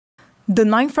The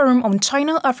 9th Forum on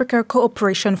China-Africa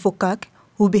Cooperation Focac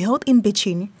will be held in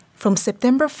Beijing from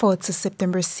September 4 to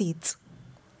September 6.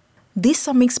 This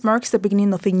summit marks the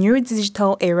beginning of a new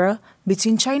digital era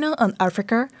between China and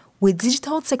Africa, with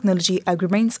digital technology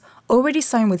agreements already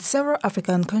signed with several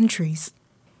African countries.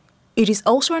 It is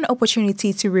also an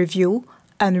opportunity to review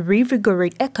and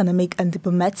reinvigorate economic and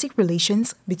diplomatic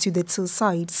relations between the two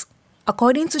sides.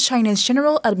 According to China's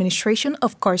General Administration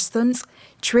of Customs,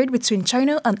 trade between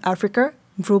China and Africa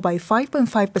grew by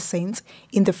 5.5%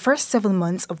 in the first 7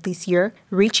 months of this year,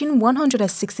 reaching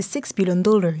 $166 billion.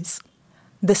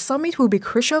 The summit will be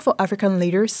crucial for African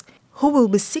leaders who will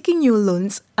be seeking new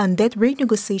loans and debt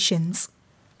renegotiations.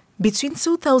 Between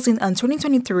 2000 and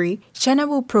 2023, China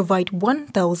will provide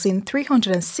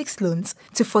 1,306 loans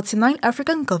to 49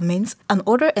 African governments and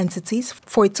other entities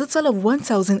for a total of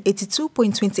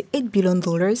 $1,082.28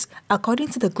 billion, according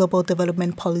to the Global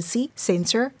Development Policy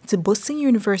Center to Boston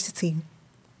University.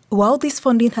 While this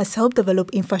funding has helped develop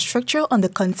infrastructure on the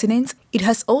continent, it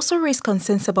has also raised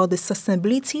concerns about the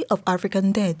sustainability of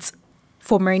African debt.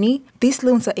 For many, these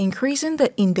loans are increasing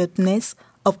the indebtedness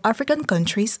of African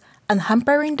countries and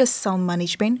hampering the sound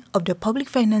management of their public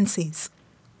finances.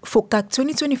 Focac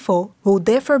 2024 will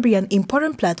therefore be an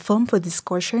important platform for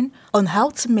discussion on how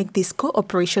to make this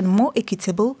cooperation more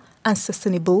equitable and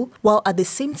sustainable, while at the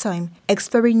same time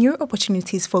exploring new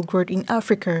opportunities for growth in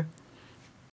Africa.